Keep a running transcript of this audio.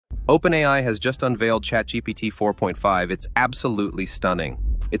OpenAI has just unveiled ChatGPT 4.5. It's absolutely stunning.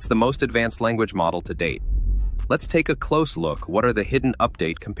 It's the most advanced language model to date. Let's take a close look. What are the hidden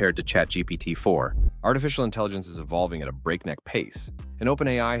updates compared to ChatGPT 4? Artificial intelligence is evolving at a breakneck pace, and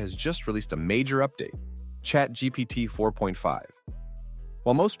OpenAI has just released a major update, ChatGPT 4.5.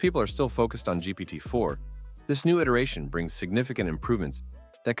 While most people are still focused on GPT-4, this new iteration brings significant improvements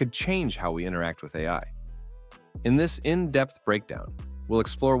that could change how we interact with AI. In this in-depth breakdown, we'll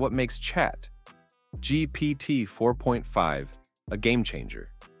explore what makes ChatGPT 4.5 a game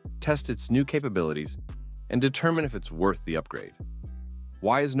changer, test its new capabilities, and determine if it's worth the upgrade.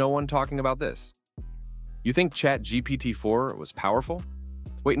 Why is no one talking about this? You think ChatGPT 4 was powerful?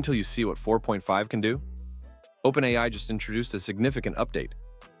 Wait until you see what 4.5 can do. OpenAI just introduced a significant update,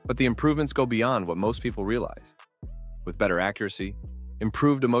 but the improvements go beyond what most people realize. With better accuracy,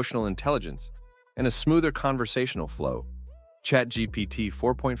 improved emotional intelligence, and a smoother conversational flow, ChatGPT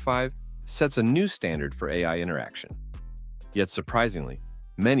 4.5 sets a new standard for AI interaction. Yet surprisingly,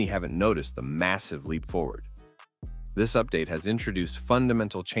 many haven't noticed the massive leap forward. This update has introduced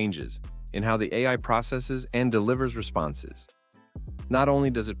fundamental changes in how the AI processes and delivers responses. Not only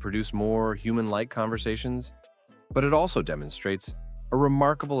does it produce more human-like conversations, but it also demonstrates a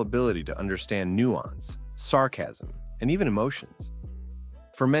remarkable ability to understand nuance, sarcasm, and even emotions.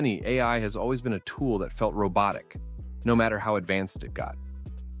 For many, AI has always been a tool that felt robotic, no matter how advanced it got.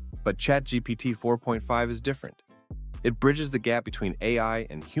 But ChatGPT 4.5 is different. It bridges the gap between AI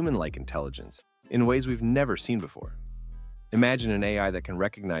and human-like intelligence in ways we've never seen before. Imagine an AI that can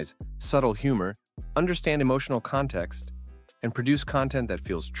recognize subtle humor, understand emotional context, and produce content that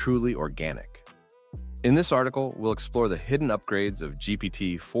feels truly organic. In this article, we'll explore the hidden upgrades of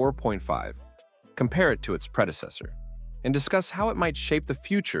GPT 4.5, compare it to its predecessor, and discuss how it might shape the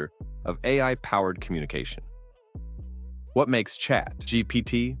future of AI-powered communication. What makes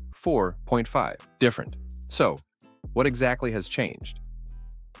ChatGPT 4.5 different? So, what exactly has changed?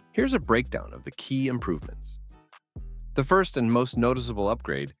 Here's a breakdown of the key improvements. The first and most noticeable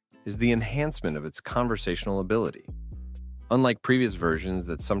upgrade is the enhancement of its conversational ability. Unlike previous versions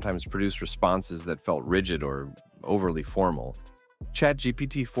that sometimes produced responses that felt rigid or overly formal,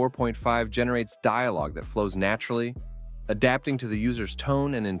 ChatGPT 4.5 generates dialogue that flows naturally, adapting to the user's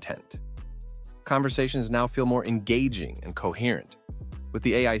tone and intent. Conversations now feel more engaging and coherent, with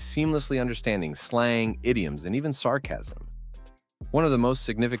the AI seamlessly understanding slang, idioms, and even sarcasm. One of the most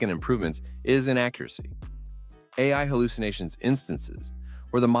significant improvements is in accuracy. AI hallucinations instances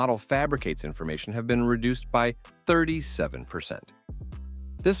where the model fabricates information have been reduced by 37%.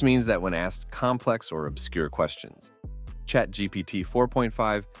 This means that when asked complex or obscure questions, ChatGPT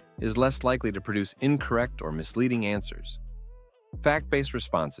 4.5 is less likely to produce incorrect or misleading answers. Fact-based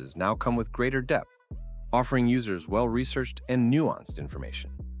responses now come with greater depth, offering users well-researched and nuanced information.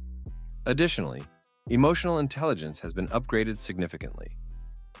 Additionally, emotional intelligence has been upgraded significantly.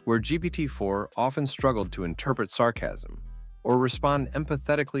 Where GPT-4 often struggled to interpret sarcasm or respond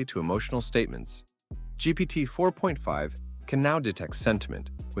empathetically to emotional statements, GPT 4.5 can now detect sentiment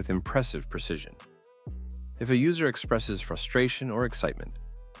with impressive precision. If a user expresses frustration or excitement,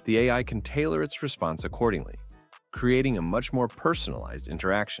 the AI can tailor its response accordingly, creating a much more personalized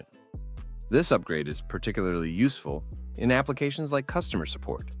interaction. This upgrade is particularly useful in applications like customer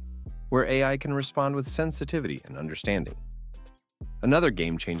support, where AI can respond with sensitivity and understanding. Another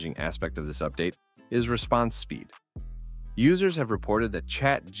game-changing aspect of this update is response speed. Users have reported that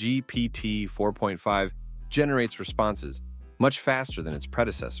ChatGPT 4.5 generates responses much faster than its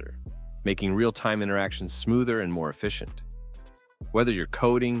predecessor, making real-time interactions smoother and more efficient. Whether you're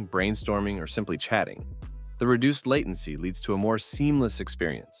coding, brainstorming, or simply chatting, the reduced latency leads to a more seamless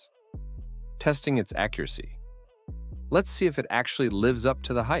experience. Testing its accuracy. Let's see if it actually lives up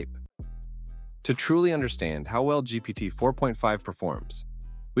to the hype. To truly understand how well GPT 4.5 performs,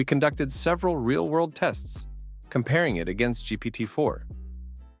 we conducted several real-world tests, comparing it against GPT-4.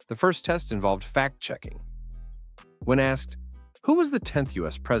 The first test involved fact-checking. When asked, who was the 10th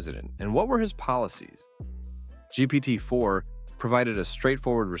US president and what were his policies? GPT-4 provided a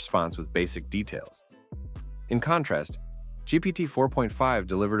straightforward response with basic details. In contrast, GPT 4.5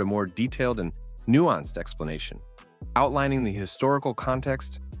 delivered a more detailed and nuanced explanation, outlining the historical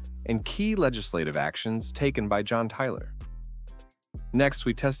context and key legislative actions taken by John Tyler. Next,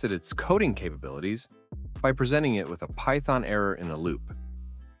 we tested its coding capabilities by presenting it with a Python error in a loop.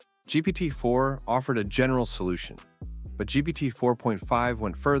 GPT-4 offered a general solution, but GPT 4.5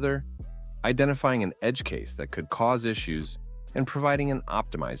 went further, identifying an edge case that could cause issues and providing an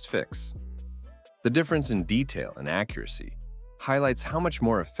optimized fix. The difference in detail and accuracy highlights how much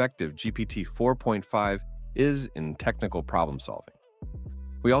more effective GPT 4.5 is in technical problem solving.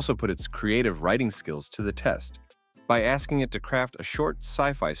 We also put its creative writing skills to the test by asking it to craft a short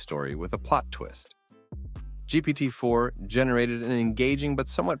sci-fi story with a plot twist. GPT-4 generated an engaging but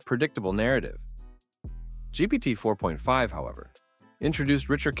somewhat predictable narrative. GPT 4.5, however, introduced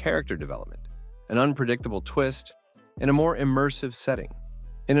richer character development, an unpredictable twist, and a more immersive setting.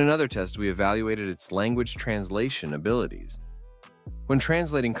 In another test, we evaluated its language translation abilities. When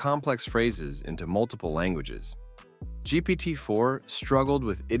translating complex phrases into multiple languages, GPT-4 struggled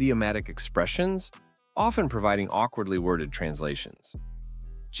with idiomatic expressions, often providing awkwardly worded translations.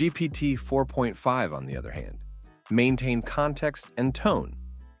 GPT 4.5, on the other hand, maintained context and tone,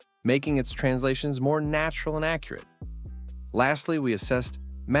 making its translations more natural and accurate. Lastly, we assessed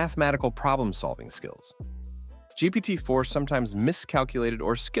mathematical problem-solving skills. GPT-4 sometimes miscalculated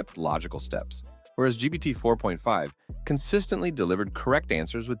or skipped logical steps, whereas GPT 4.5 consistently delivered correct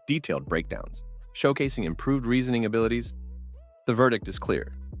answers with detailed breakdowns, showcasing improved reasoning abilities. The verdict is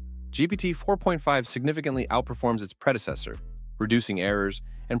clear. GPT 4.5 significantly outperforms its predecessor, reducing errors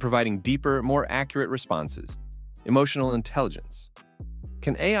and providing deeper, more accurate responses. Emotional intelligence.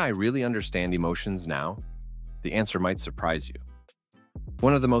 Can AI really understand emotions now? The answer might surprise you.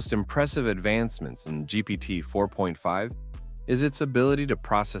 One of the most impressive advancements in GPT 4.5 is its ability to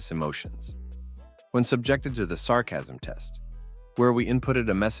process emotions. When subjected to the sarcasm test, where we inputted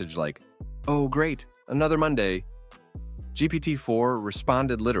a message like, "Oh great, another Monday," GPT-4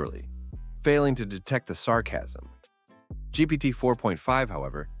 responded literally, failing to detect the sarcasm. GPT 4.5,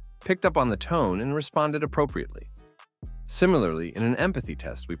 however, picked up on the tone and responded appropriately. Similarly, in an empathy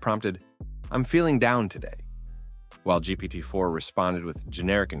test, we prompted, "I'm feeling down today." While GPT-4 responded with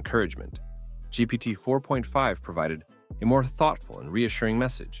generic encouragement, GPT 4.5 provided a more thoughtful and reassuring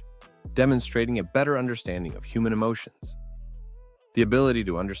message, demonstrating a better understanding of human emotions. The ability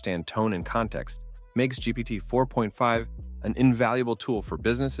to understand tone and context makes GPT 4.5 an invaluable tool for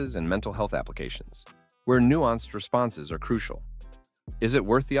businesses and mental health applications, where nuanced responses are crucial. Is it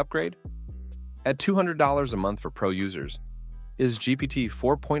worth the upgrade? At $200 a month for pro users, is GPT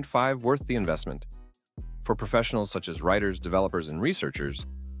 4.5 worth the investment? For professionals such as writers, developers, and researchers,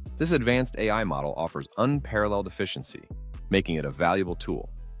 this advanced AI model offers unparalleled efficiency, making it a valuable tool.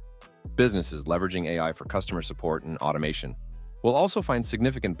 Businesses leveraging AI for customer support and automation will also find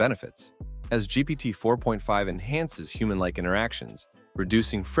significant benefits, as GPT 4.5 enhances human-like interactions,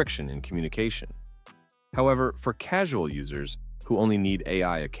 reducing friction in communication. However, for casual users who only need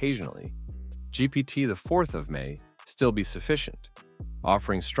AI occasionally, GPT the 4th of May still be sufficient,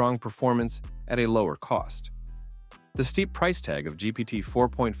 offering strong performance at a lower cost. The steep price tag of GPT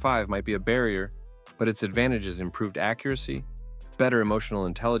 4.5 might be a barrier, but its advantages improved accuracy, better emotional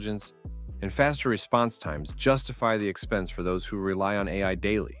intelligence, and faster response times justify the expense for those who rely on AI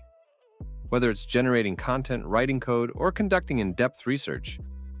daily. Whether it's generating content, writing code, or conducting in-depth research,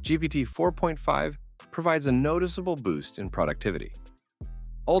 GPT 4.5 provides a noticeable boost in productivity.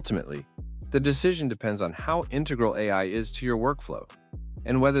 Ultimately, the decision depends on how integral AI is to your workflow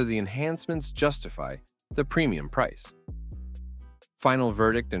and whether the enhancements justify the premium price. Final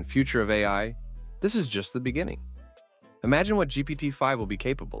verdict and future of AI, this is just the beginning. Imagine what GPT-5 will be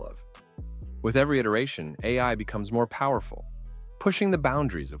capable of. With every iteration, AI becomes more powerful, pushing the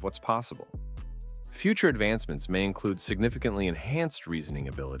boundaries of what's possible. Future advancements may include significantly enhanced reasoning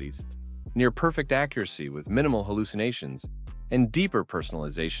abilities, near-perfect accuracy with minimal hallucinations, and deeper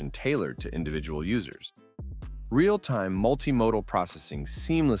personalization tailored to individual users. Real-time multimodal processing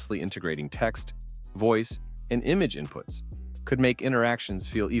seamlessly integrating text, voice, and image inputs could make interactions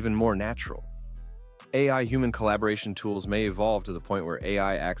feel even more natural. AI-human collaboration tools may evolve to the point where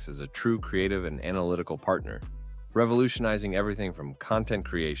AI acts as a true creative and analytical partner, revolutionizing everything from content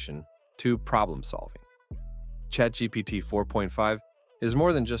creation to problem-solving. ChatGPT 4.5 is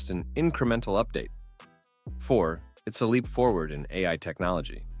more than just an incremental update. It's a leap forward in AI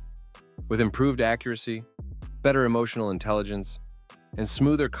technology. With improved accuracy, better emotional intelligence, and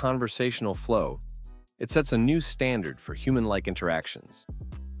smoother conversational flow, it sets a new standard for human-like interactions.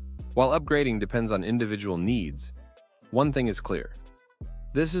 While upgrading depends on individual needs, one thing is clear.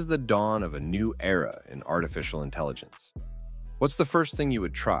 This is the dawn of a new era in artificial intelligence. What's the first thing you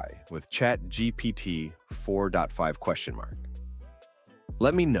would try with ChatGPT 4.5?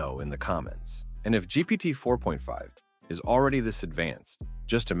 Let me know in the comments. And if GPT 4.5 is already this advanced,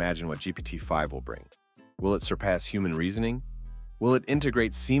 just imagine what GPT-5 will bring. Will it surpass human reasoning? Will it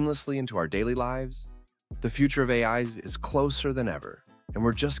integrate seamlessly into our daily lives? The future of AIs is closer than ever, and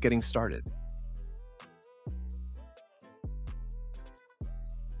we're just getting started.